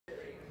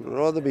I'd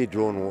rather be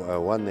drawn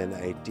 1 than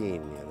 18, you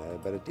know,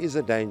 but it is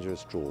a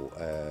dangerous draw.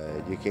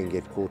 You can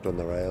get caught on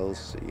the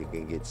rails, you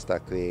can get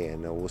stuck there,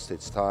 and a horse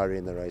that's tiring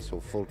in the race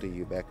will filter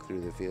you back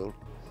through the field.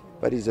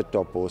 But he's a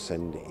top horse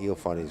and he'll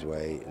find his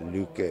way.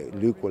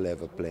 Luke will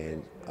have a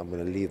plan. I'm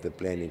going to leave the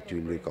planning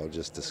to Luke. I'll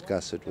just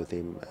discuss it with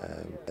him.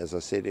 As I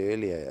said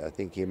earlier, I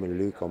think him and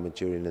Luke are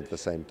maturing at the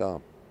same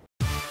time.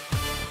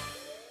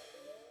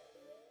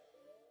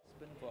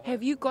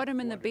 Have you got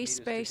him in the best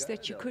space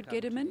that you could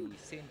get him in?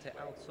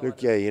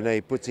 Look, yeah, you know,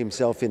 he puts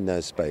himself in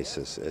those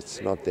spaces. It's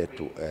not that,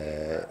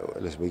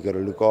 listen, we've got to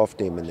look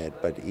after him in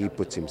that, but he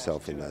puts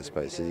himself in those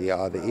spaces. He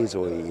either is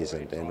or he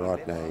isn't, and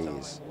right now he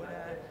is.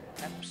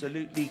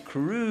 Absolutely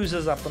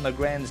cruises up on the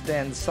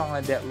grandstand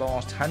side that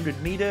last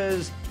 100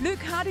 metres. Luke,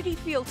 how did he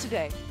feel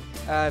today?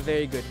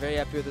 Very good, very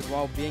happy with his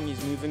well-being.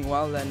 He's moving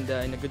well and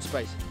in a good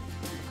space.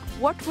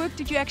 What work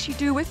did you actually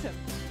do with him?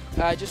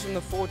 Just from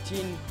the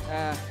 14,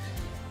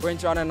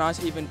 went around a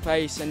nice even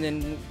pace and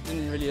then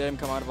didn't really let him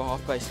come out of a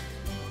half pace.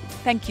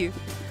 Thank you.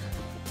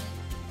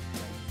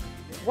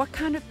 What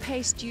kind of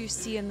pace do you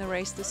see in the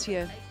race this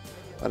year?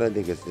 I don't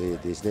think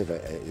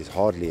there's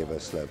hardly ever a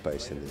slow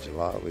pace in the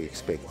July. We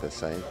expect the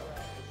same.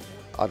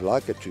 I'd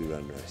like a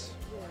two-run race.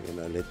 You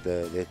know, let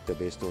the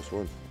best horse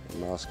win. A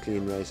nice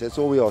clean race. That's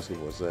all we're asking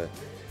for, a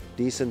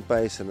decent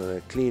pace and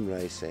a clean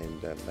race,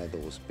 and may the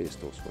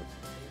best horse win.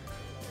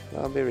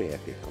 No, I'm very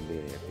happy. I'm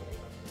very happy.